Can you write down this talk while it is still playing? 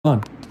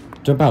on,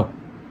 jump out.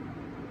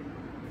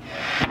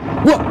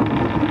 What?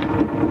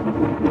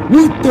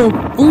 What the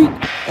freak?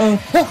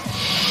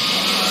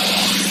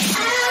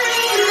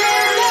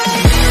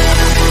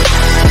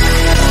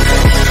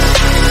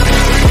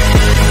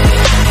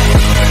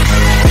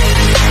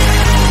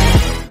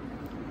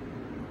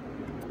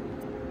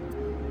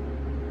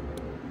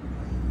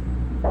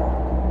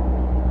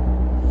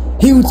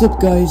 Hey, what's up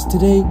guys?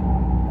 Today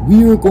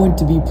we are going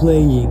to be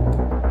playing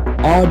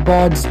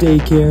Oddbod's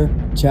Daycare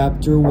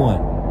Chapter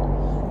 1.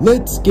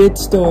 Let's get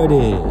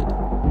started.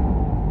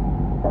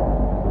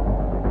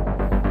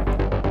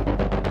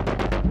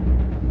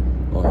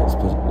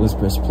 Alright, let's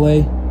press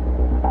play.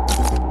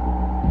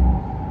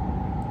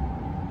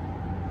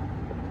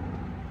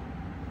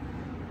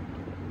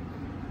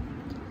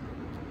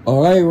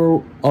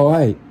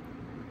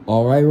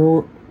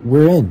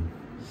 We're in.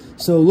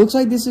 So it looks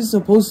like this is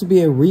supposed to be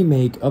a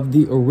remake of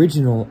the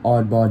original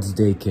Oddbod's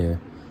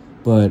Daycare,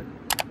 but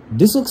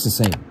this looks the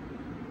same.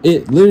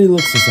 It literally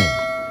looks the same.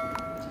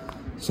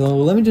 So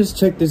let me just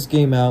check this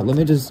game out. Let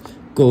me just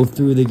go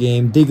through the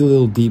game, dig a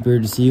little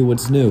deeper to see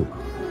what's new.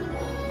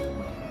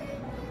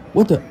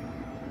 What the?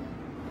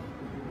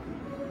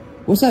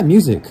 What's that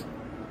music?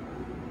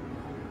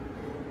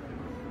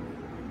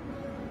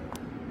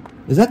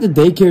 Is that the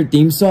Daycare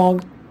theme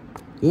song?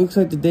 It looks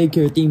like the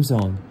Daycare theme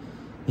song.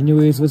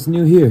 Anyways, what's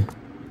new here?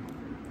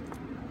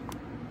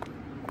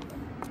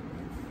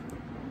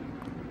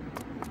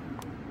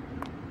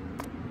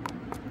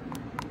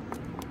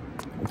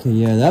 Okay,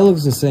 yeah, that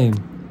looks the same.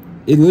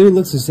 It literally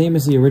looks the same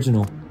as the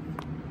original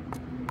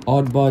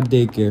Oddbod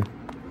Daycare.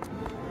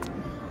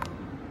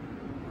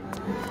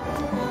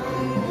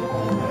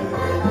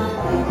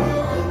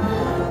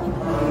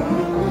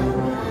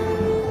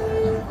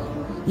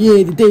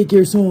 Yay, the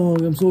Daycare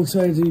song! I'm so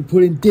excited to be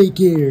put in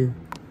Daycare!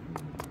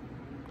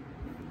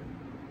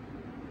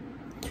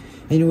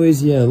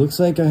 Anyways, yeah, looks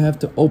like I have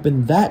to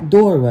open that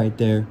door right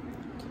there.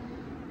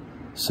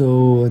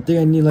 So, I think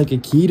I need like a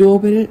key to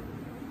open it.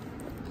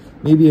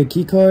 Maybe a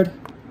key card.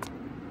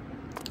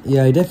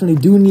 Yeah, I definitely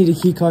do need a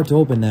key card to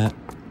open that.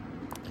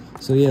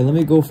 So yeah, let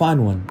me go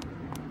find one.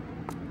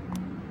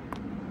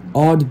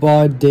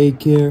 Oddbod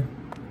Daycare.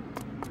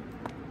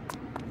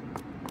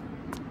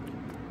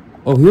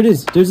 Oh, here it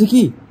is. There's a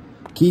key.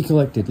 Key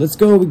collected. Let's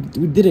go.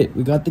 We did it.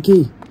 We got the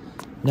key.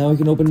 Now we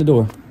can open the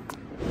door.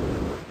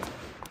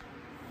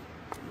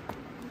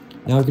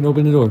 Now I can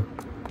open the door.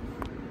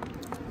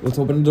 Let's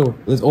open the door.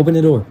 Let's open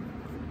the door.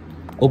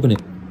 Open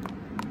it.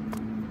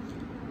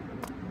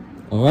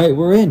 Alright,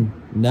 we're in.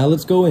 Now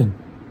let's go in.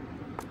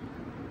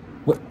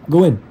 What?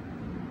 Go in.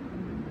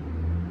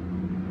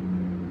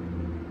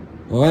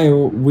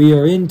 Alright, we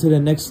are into the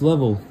next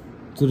level.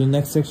 To the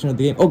next section of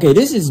the game. Okay,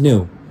 this is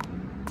new.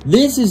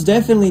 This is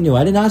definitely new.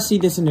 I did not see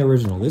this in the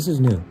original. This is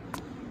new.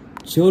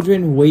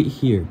 Children, wait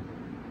here.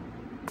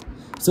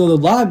 So the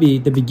lobby,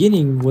 the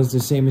beginning was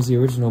the same as the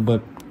original,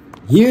 but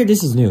here,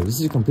 this is new.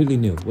 This is completely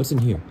new. What's in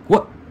here?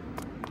 What?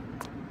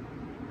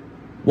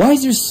 Why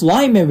is there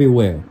slime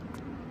everywhere?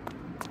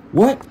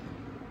 What?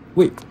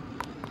 Wait.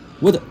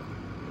 What the?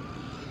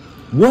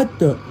 What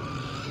the?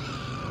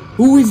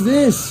 Who is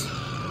this?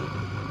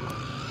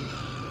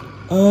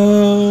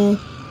 I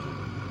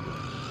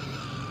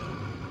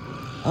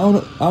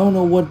don't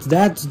know what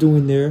that's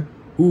doing there.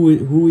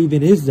 Who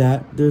even is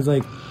that? There's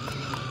like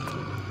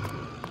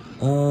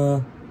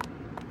you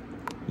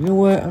know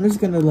what? I'm just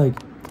gonna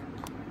like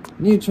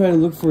I need to try to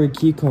look for a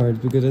key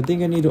card because I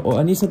think I need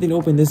something to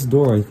open this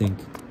door, I think.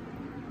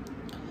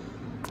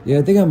 Yeah,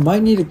 I think I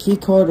might need a key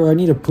card or I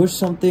need to push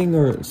something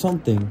or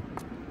something.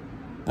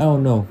 I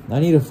don't know. I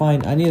need to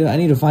find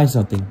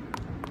something.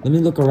 Let me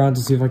look around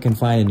to see if I can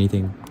find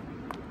anything.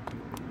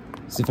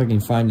 See if I can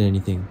find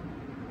anything.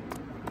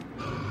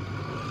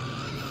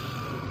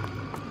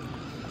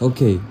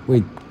 Okay,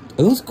 wait.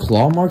 Are those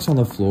claw marks on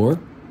the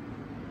floor?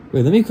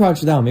 Wait, let me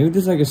crouch down. Maybe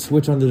there's like a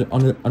switch under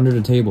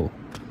the table.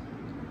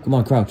 Come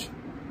on, crouch.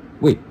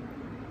 Wait.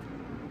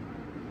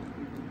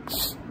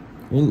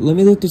 Let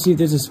me look to see if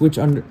there's a switch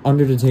under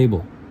the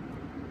table.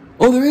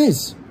 Oh, there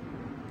is!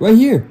 Right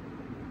here.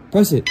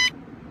 Press it.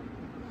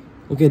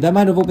 Okay, that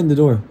might have opened the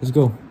door. Let's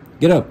go.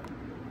 Get up.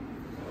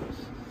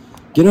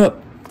 Get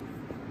up.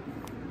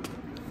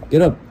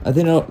 Get up. I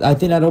think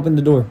that opened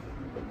the door.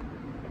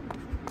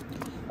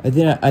 I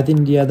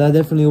think yeah, that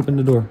definitely opened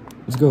the door.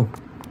 Let's go.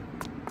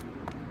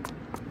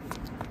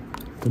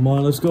 Come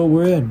on, let's go.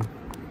 We're in.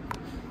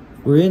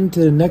 We're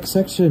into the next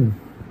section.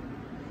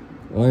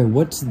 Alright,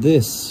 what's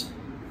this?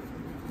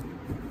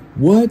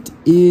 What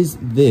is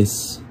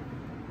this?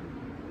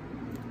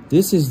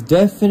 This is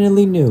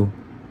definitely new.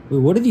 Wait,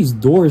 what are these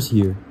doors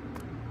here?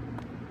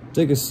 It's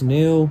like a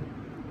snail.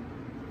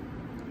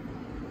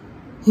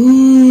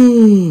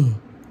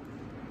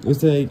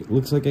 Looks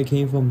like I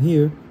came from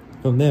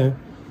there.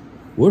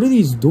 What are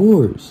these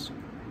doors?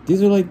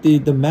 These are like the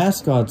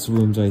mascots'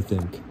 rooms, I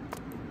think.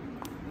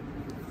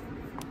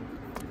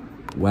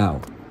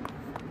 Wow.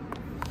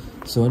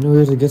 So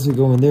anyways, I guess we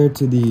go in there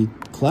to the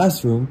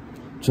classroom.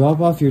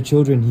 Drop off your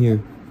children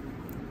here.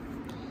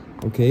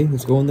 Okay,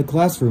 let's go in the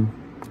classroom.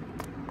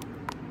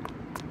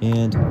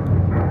 And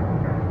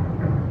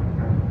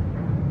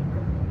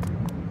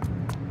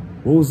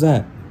what was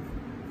that?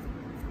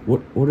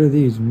 What are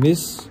these?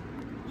 Miss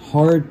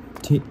Hard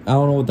I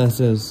don't know what that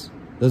says.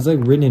 That's like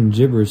written in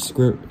gibberish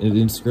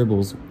in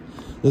scribbles.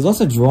 There's lots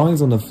of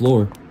drawings on the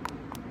floor.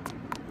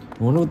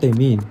 I wonder what they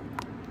mean.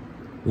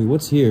 Wait,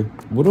 what's here?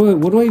 What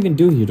do I even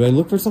do here? Do I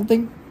look for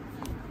something?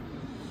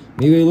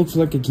 Maybe I look for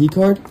like a key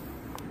card?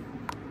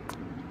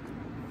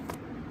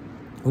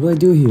 What do I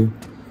do here?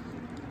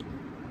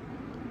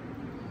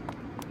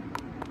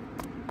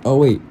 Oh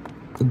wait.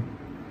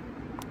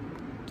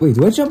 Wait,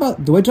 do I jump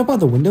out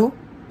the window?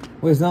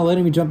 Wait, it's not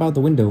letting me jump out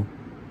the window.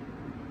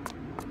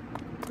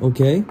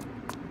 Okay.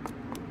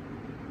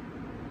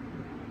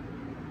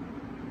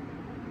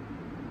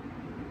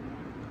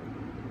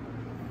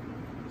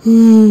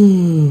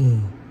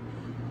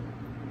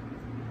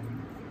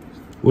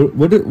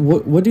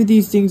 What do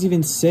these things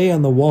even say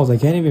on the walls? I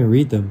can't even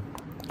read them.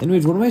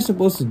 Anyways, what am I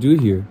supposed to do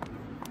here?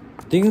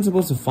 I think I'm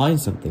supposed to find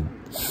something.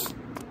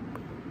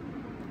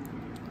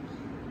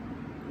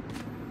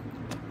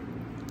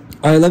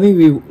 Alright, let me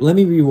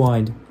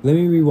rewind. I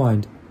need to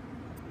rewind.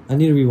 Let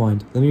me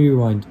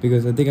rewind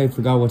because I think I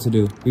forgot what to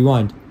do.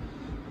 Rewind.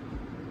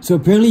 So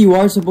apparently you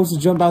are supposed to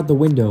jump out the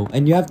window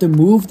and you have to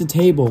move the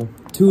table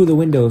to the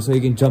window so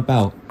you can jump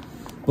out.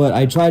 But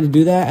I tried to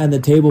do that and the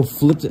table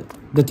flipped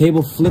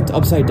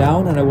upside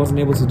down and I wasn't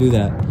able to do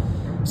that.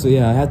 So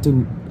yeah, I had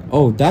to.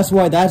 Oh, that's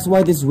why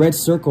this red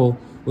circle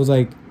was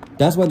like.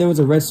 That's why there was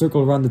a red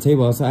circle around the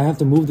table. So I have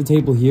to move the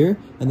table here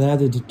and then I have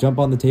to jump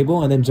on the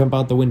table and then jump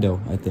out the window,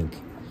 I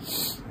think.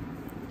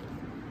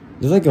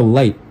 There's like a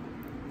light.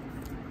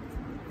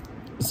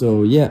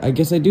 So yeah, I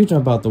guess I do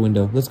jump out the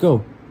window. Let's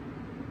go.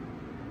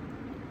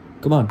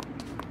 Come on,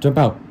 jump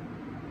out.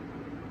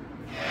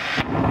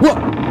 What?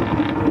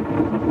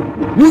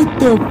 What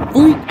the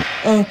freak?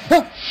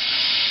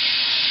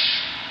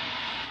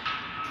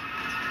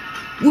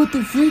 What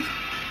the freak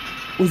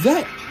was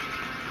that?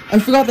 I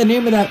forgot the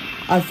name of that.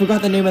 I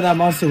forgot the name of that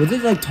monster. Was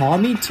it like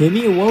Tommy,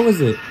 Timmy, or what was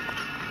it?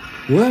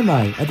 Where am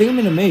I? I think I'm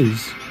in a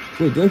maze.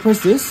 Wait, do I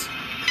press this?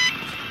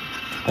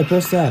 I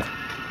pressed that.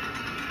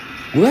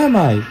 Where am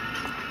I?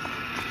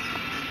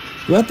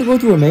 Do I have to go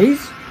through a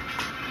maze?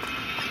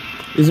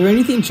 Is there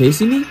anything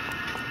chasing me?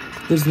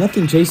 There's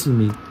nothing chasing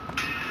me.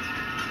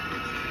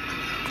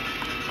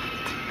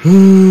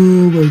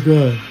 Oh my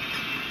god.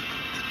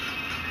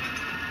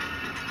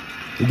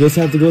 I guess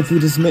I have to go through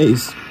this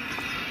maze.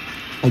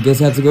 I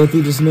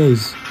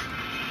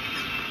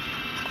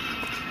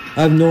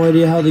have no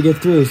idea how to get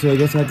through, so I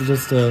guess I have to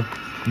just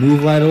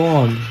move right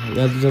along.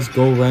 I have to just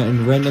go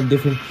in random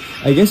different.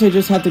 I guess I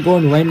just have to go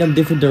in random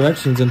different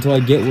directions until I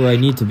get where I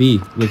need to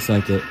be. Looks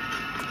like it.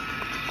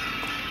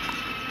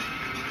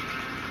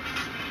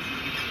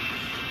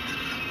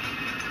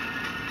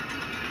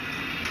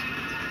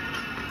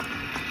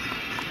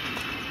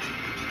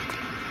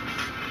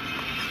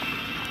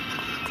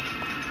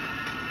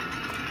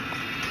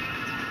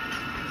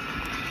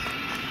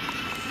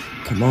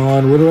 Come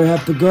on, where do I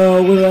have to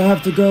go? Where do I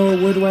have to go?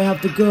 Where do I have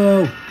to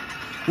go?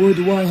 Where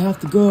do I have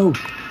to go?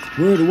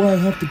 Where do I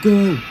have to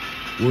go?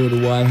 Where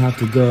do I have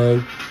to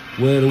go?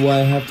 Where do I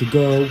have to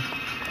go?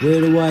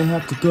 Where do I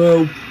have to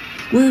go?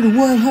 Where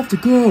do I have to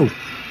go?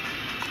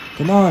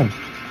 Come on.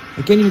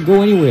 I can't even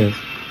go anywhere.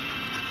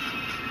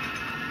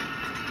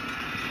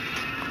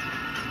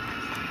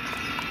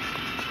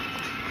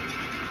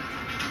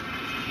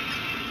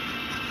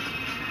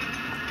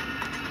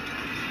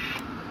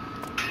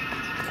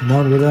 Come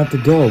on, where do I have to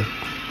go? Do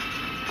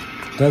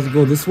I have to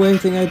go this way? I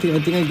think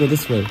I go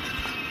this way.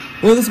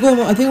 Oh, let's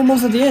go. I think I'm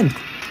almost at the end.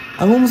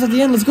 I'm almost at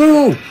the end. Let's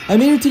go. I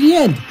made it to the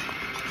end.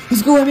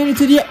 Let's go. I made it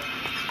to the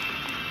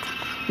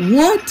end.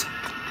 What?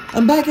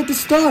 I'm back at the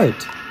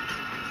start.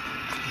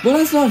 Well,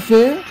 that's not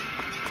fair.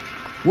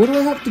 Where do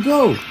I have to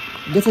go?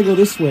 I guess I go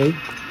this way.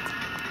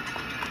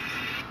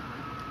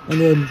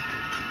 And then...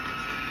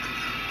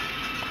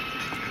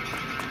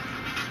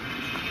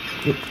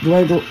 do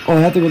I go... oh,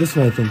 I have to go this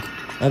way, I think.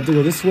 I have to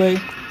go this way.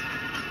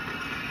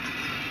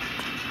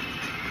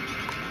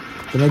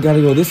 Then I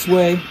gotta go this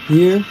way,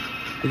 here.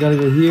 I gotta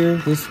go here,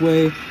 this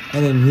way,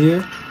 and then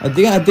here. I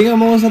think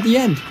I'm almost at the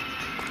end.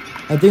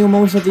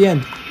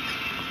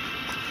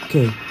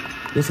 Okay.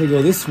 Guess I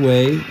go this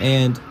way,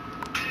 and...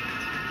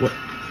 what?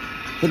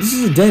 But this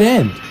is a dead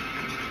end.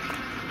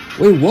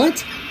 Wait,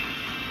 what?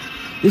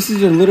 This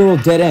is a literal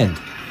dead end.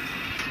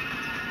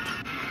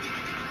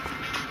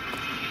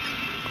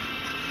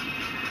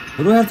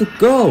 Where do I have to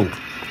go?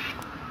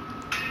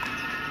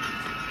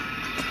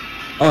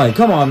 Alright,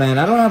 come on, man.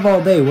 I don't have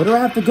all day. Where do I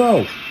have to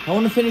go? I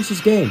want to finish this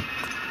game.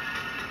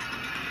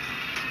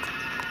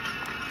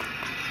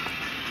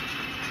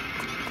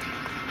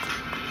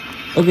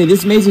 Okay,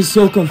 this maze is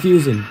so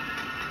confusing.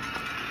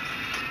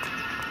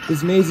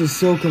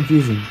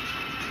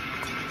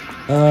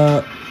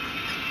 Bro,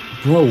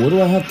 where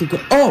do I have to go?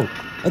 Oh!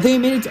 I think I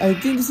made it. I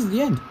think this is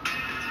the end.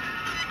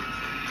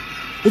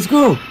 Let's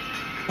go!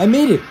 I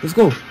made it. Let's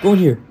go. Go in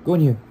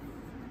here.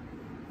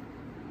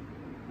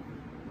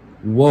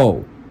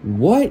 Whoa.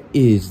 What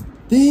is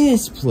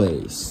this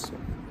place?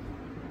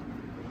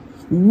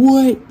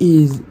 What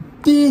is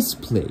this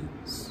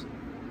place?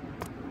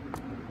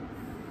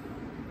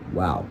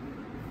 Wow.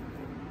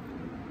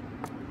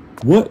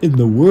 What in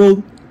the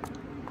world?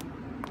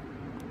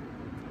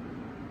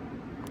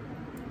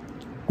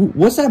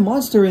 What's that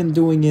monster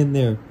doing in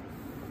there?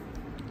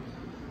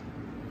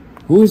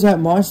 Who is that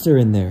monster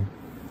in there?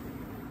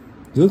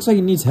 He looks like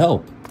he needs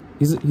help.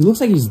 He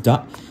looks like he's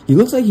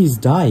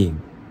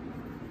dying.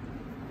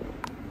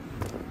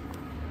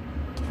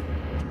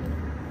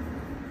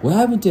 What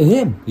happened to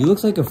him? He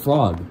looks like a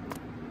frog.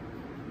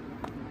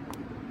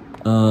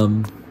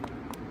 I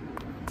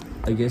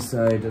guess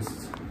I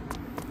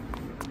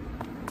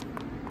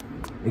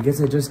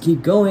just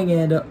keep going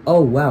and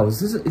oh wow, is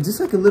this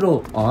like a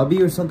little obby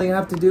or something I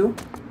have to do?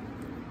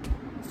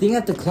 I think I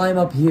have to climb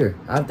up here.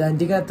 I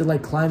think I have to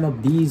like climb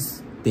up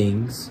these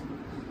things.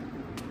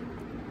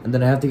 And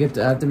then I have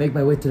to make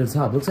my way to the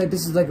top. Looks like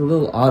this is like a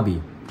little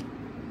obby.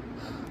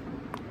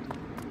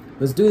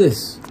 Let's do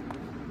this.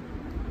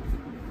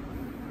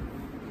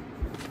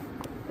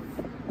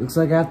 Looks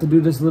like I have to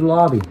do this little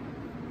obby.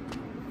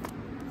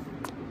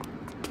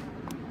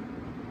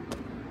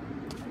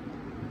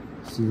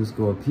 See, let's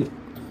go up here.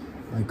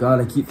 My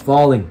god, I keep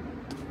falling.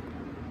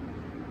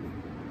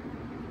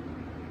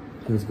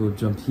 Okay, let's go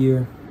jump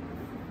here.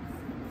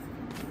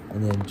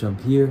 And then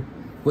jump here.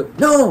 What?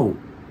 No!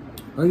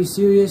 Are you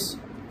serious?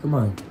 Come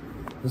on.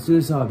 Let's do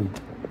this obby.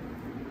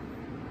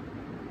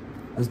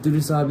 Let's do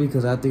this obby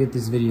because I have to get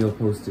this video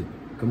posted.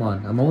 Come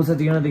on. I'm almost at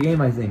the end of the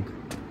game, I think.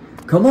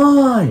 Come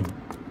on!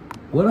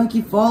 Why do I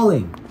keep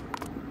falling?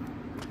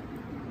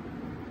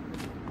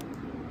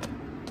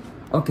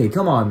 Okay,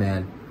 come on,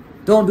 man.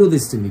 Don't do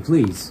this to me,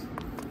 please.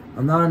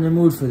 I'm not in the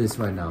mood for this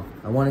right now.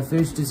 I want to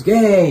finish this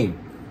game.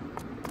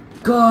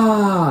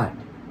 God!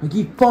 I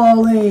keep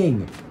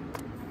falling!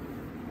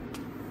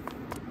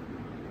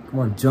 Come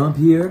on, jump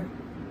here.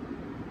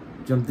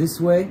 Jump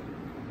this way.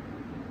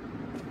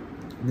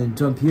 And then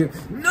jump here.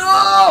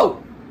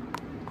 No!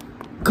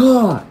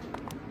 God!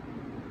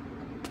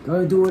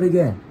 Gotta do it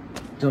again.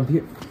 Jump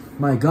here.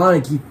 My god, I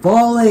keep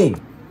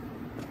falling!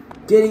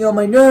 Getting on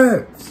my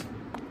nerves!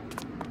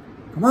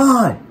 Come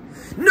on!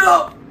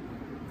 No!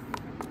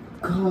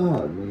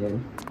 God,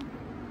 man.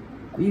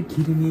 Are you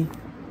kidding me?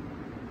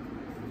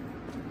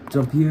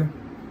 Jump here.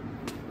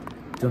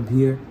 Jump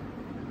here.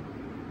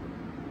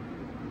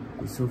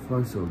 Okay, so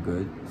far, so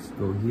good. Let's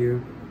go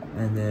here.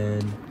 And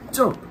then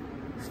jump!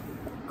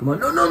 Come on.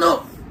 No, no,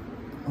 no!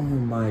 Oh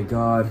my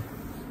god.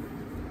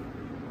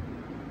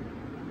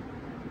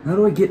 How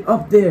do I get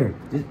up there?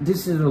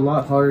 This is a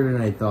lot harder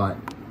than I thought.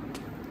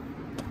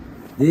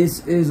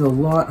 This is a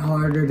lot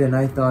harder than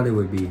I thought it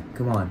would be.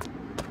 Come on.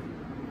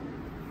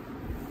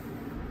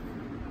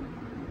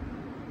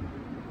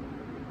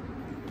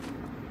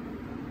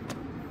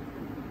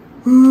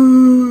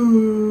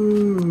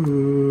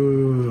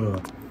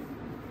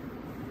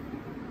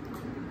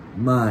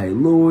 My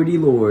lordy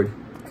lord.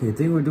 Okay, I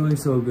think we're doing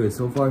so good.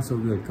 So far, so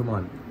good. Come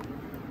on.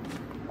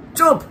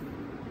 Jump!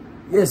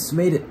 Yes,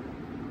 made it.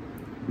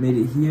 Made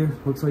it here.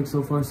 Looks like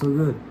so far, so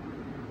good.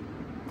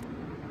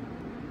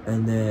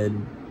 And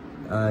then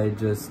I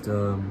just,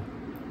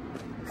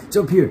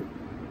 jump here.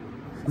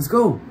 Let's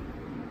go.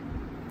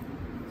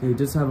 Okay, we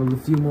just have a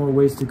few more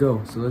ways to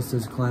go. So let's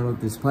just climb up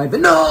this pipe.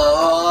 And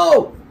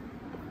no!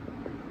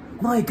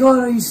 My god,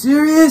 are you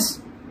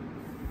serious?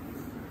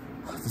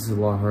 This is a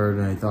lot harder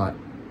than I thought.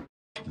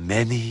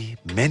 Many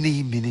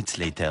minutes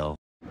later.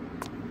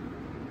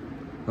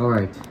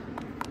 Alright.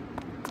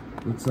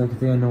 Looks like I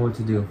think I know what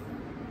to do.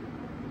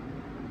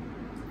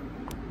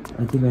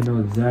 I think I know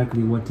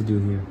exactly what to do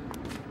here.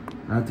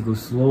 I have to go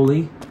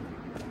slowly.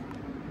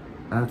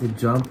 I have to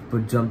jump,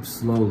 but jump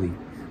slowly.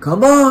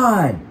 Come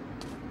on!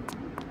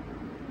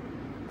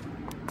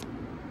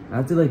 I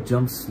have to like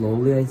jump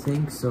slowly, I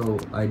think, so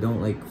I don't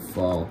like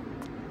fall.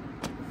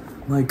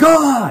 My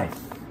god!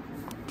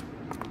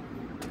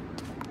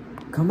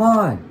 Come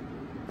on!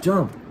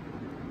 Jump!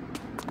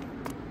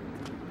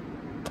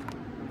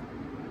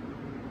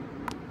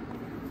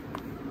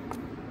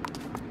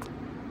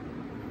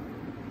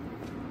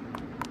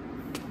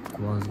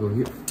 Come on, let's go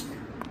here.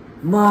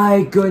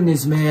 My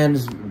goodness, man!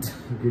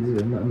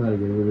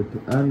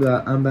 I'm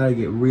about to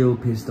get real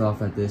pissed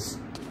off at this.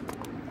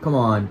 Come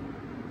on!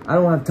 I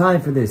don't have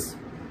time for this.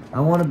 I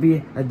want to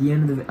be at the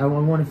end of the. I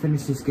want to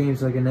finish this game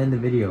so I can end the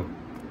video.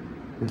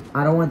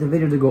 I don't want the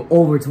video to go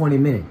over 20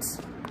 minutes.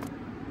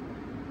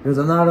 Because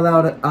I'm not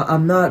allowed to,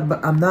 I'm not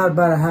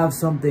about to have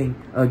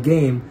a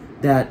game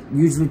that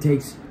usually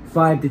takes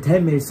 5 to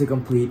 10 minutes to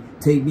complete,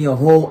 take me a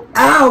whole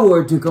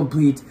hour to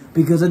complete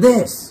because of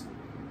this.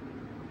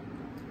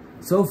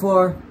 So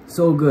far,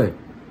 so good.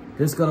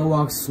 Just gotta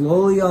walk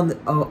slowly on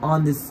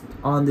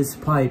this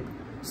pipe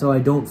so I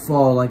don't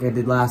fall like I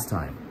did last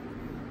time.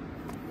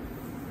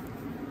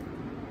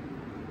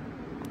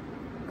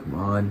 Come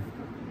on.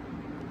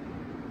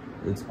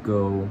 Let's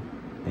go,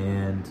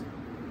 and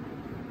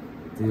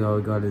I think all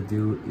we gotta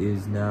do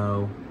is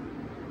now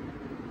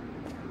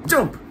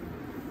jump!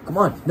 Come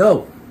on,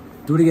 no!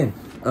 Do it again.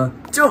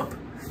 Jump!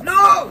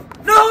 No!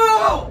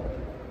 No!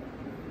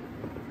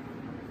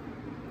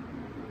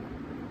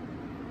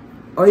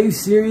 Are you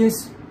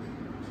serious?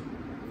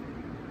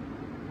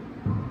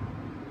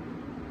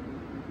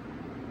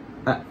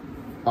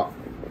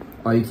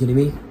 Are you kidding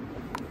me?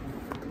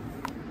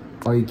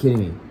 Are you kidding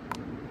me?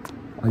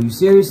 Are you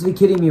seriously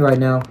kidding me right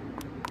now?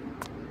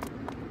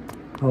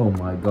 Oh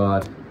my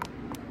god.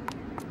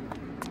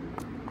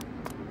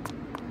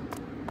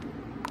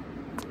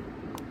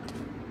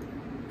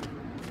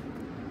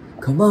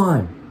 Come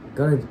on.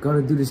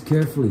 Gotta do this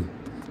carefully.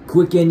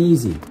 Quick and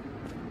easy.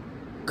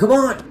 Come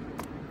on!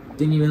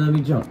 Didn't even let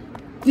me jump.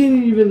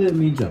 Didn't even let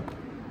me jump.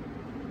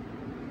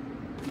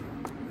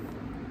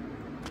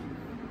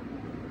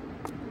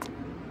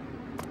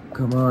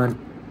 Come on.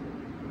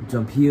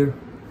 Jump here.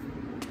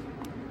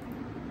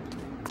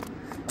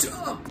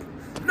 Jump!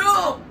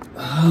 No!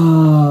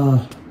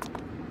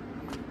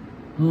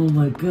 Oh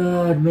my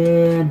god,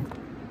 man.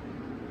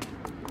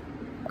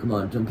 Come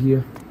on, jump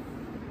here.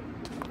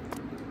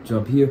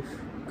 Jump here.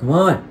 Come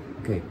on.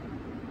 Okay.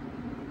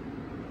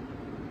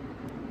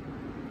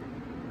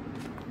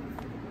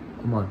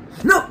 Come on.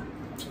 No!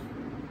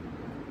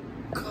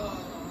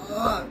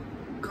 God,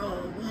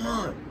 come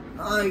on.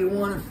 I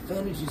want to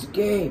finish this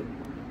game.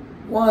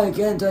 Why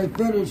can't I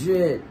finish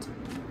it?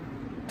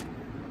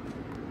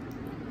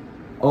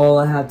 All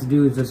I have to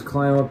do is just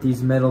climb up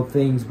these metal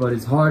things, but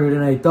it's harder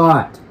than I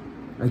thought.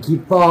 I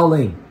keep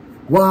falling.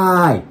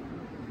 Why?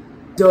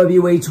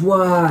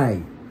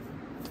 WHY?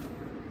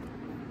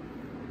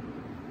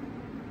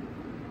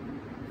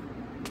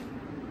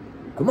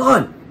 Come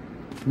on!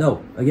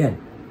 No, again.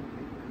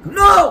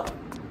 No!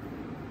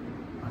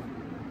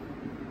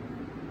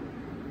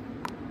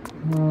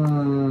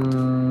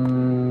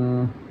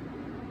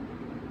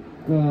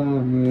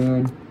 God,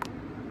 man.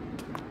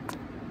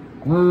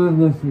 Why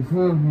must this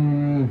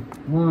happen?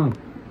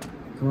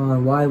 Come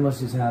on, why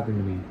must this happen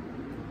to me?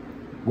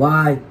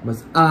 Why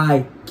must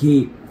I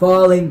keep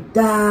falling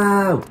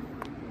down?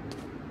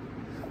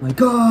 My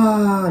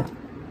God!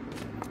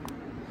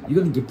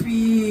 You're gonna get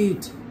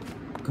beat!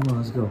 Come on,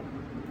 let's go.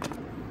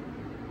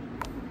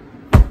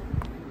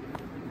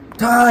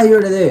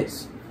 Tired of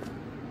this!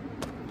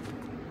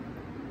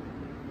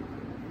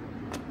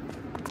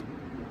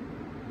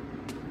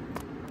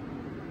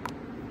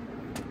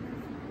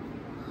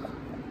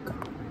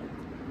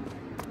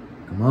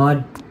 Come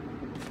on.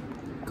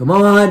 Come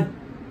on!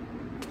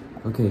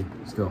 Okay,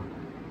 let's go.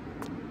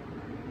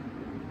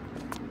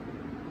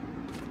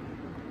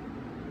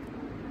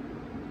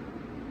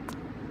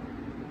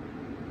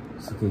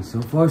 It's okay,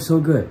 so far so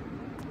good.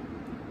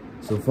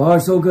 So far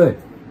so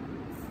good.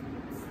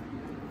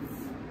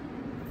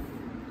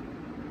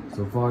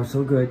 So far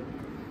so good.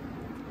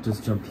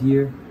 Just jump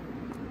here.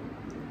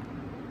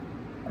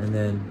 And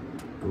then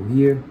go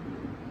here.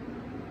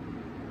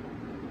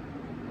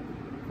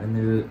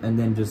 And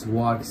then just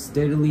walk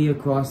steadily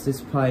across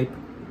this pipe.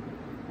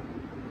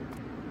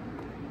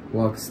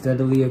 Walk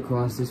steadily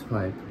across this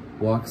pipe.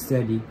 Walk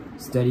steady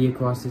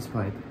across this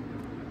pipe.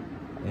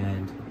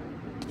 And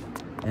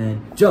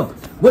jump.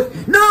 What?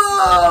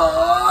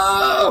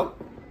 No!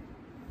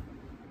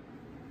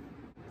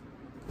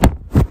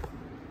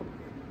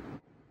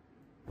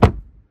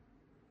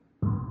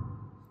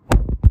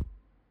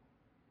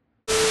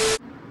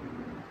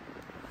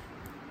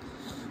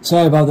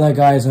 Sorry about that,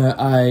 guys.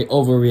 I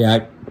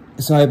overreact.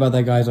 Sorry about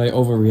that, guys. I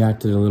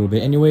overreacted a little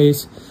bit.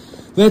 Anyways,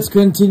 let's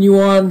continue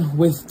on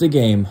with the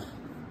game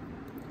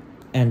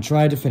and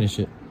try to finish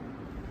it.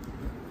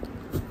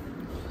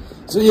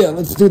 So yeah,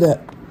 let's do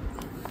that.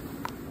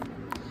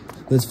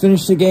 Let's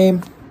finish the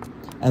game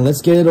and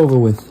let's get it over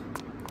with.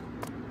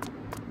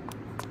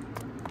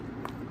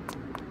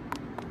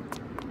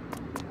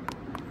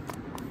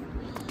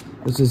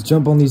 Let's just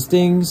jump on these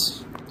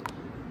things.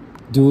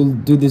 Do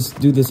this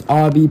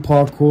obby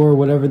parkour,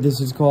 whatever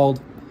this is called.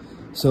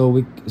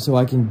 So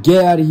I can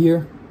get out of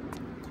here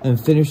and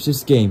finish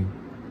this game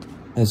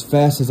as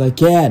fast as I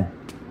can.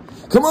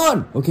 Come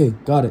on! Okay,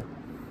 got it.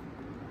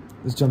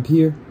 Let's jump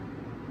here.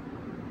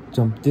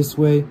 Jump this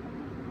way.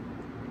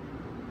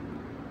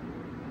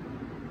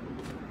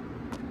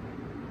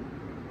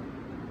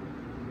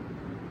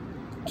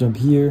 Jump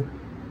here.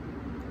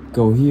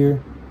 Go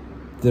here.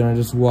 Then I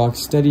just walk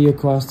steady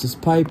across this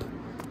pipe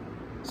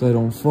so I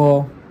don't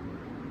fall.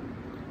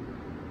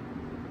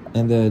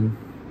 And then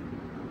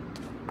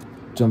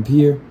jump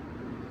here.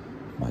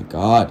 My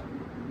God.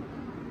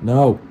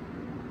 No.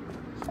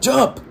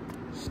 Jump!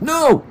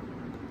 No!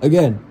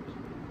 Again.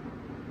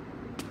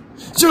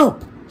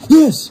 Jump!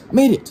 Yes!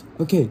 Made it!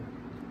 Okay.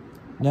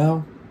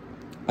 Now,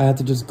 I have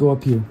to just go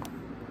up here.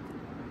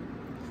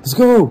 Let's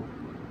go!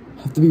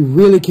 I have to be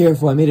really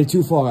careful. I made it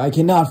too far. I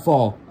cannot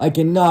fall. I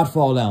cannot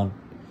fall down.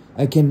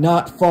 I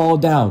cannot fall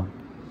down.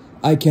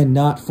 I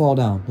cannot fall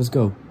down. Let's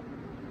go.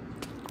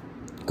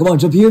 Come on,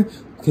 jump here.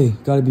 Okay,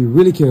 gotta be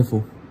really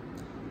careful.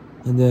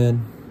 And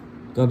then,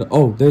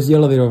 oh, there's the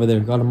elevator over there.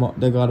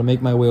 Gotta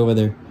make my way over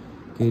there.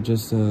 Okay,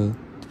 just,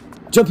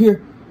 jump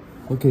here.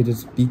 Okay,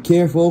 just be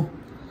careful.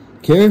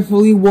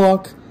 Carefully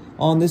walk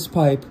on this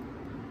pipe.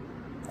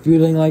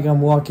 Feeling like I'm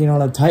walking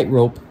on a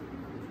tightrope.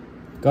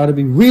 Gotta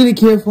be really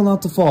careful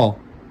not to fall.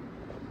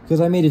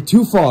 Because I made it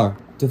too far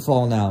to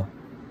fall now.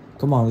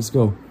 Come on, let's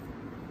go.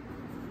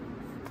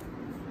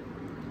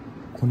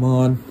 Come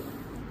on.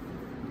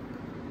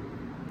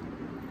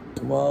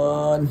 Come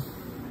on.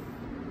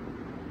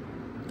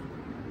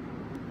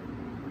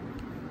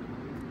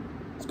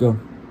 Let's go.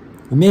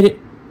 We made it.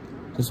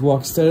 Just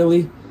walk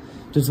steadily.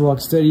 Just walk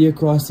steady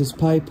across this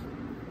pipe.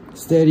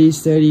 Steady,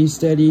 steady,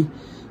 steady.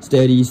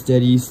 Steady,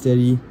 steady,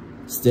 steady.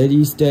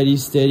 Steady, steady,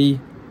 steady.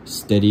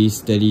 Steady,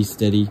 steady,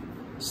 steady.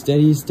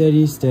 Steady,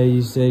 steady,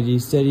 steady, steady,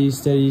 steady,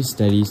 steady,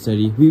 steady,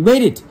 steady. We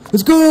made it!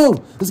 Let's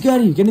go! Let's get out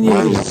of here. Get in the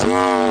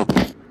elevator.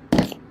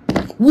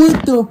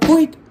 What the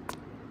freak?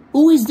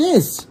 Who is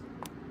this?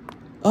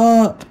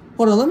 Hold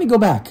on. Let me go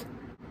back.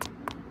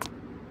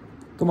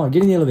 Come on,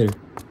 get in the elevator.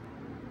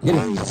 Get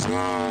in.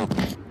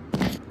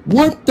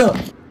 What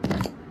the?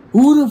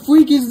 Who the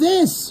freak is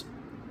this?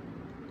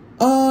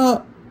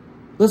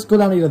 Let's go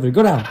down the elevator.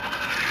 Go down.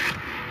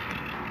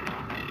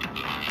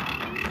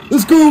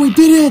 Let's go. We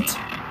did it.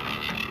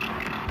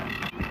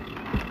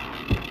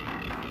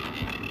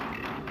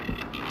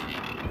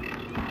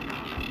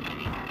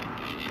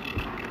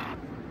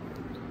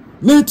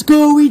 Let's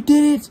go. We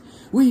did it.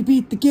 We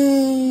beat the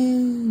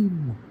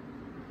game.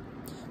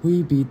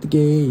 We beat the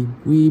game.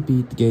 We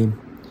beat the game.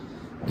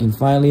 We can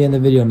finally end the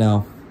video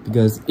now,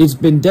 because it's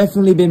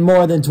definitely been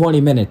more than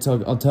 20 minutes.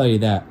 I'll tell you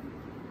that.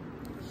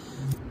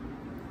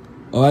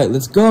 Alright,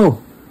 let's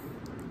go.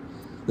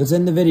 Let's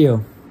end the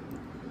video.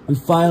 We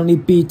finally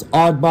beat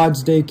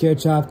Oddbod's Daycare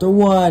Chapter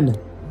 1.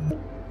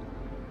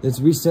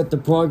 Let's reset the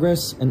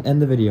progress and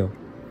end the video.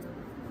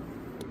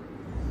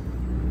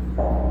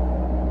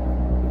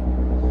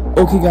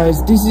 Okay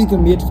guys, this is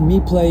gonna be it for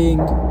me playing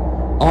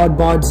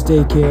Oddbod's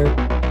Daycare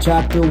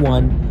Chapter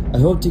 1. I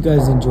hope you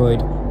guys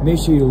enjoyed. Make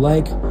sure you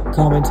like,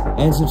 comment,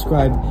 and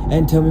subscribe,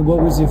 and tell me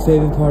what was your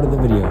favorite part of the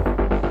video.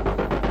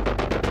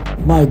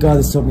 My god,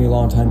 this took me a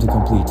long time to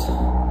complete.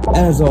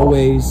 And as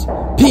always,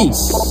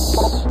 peace!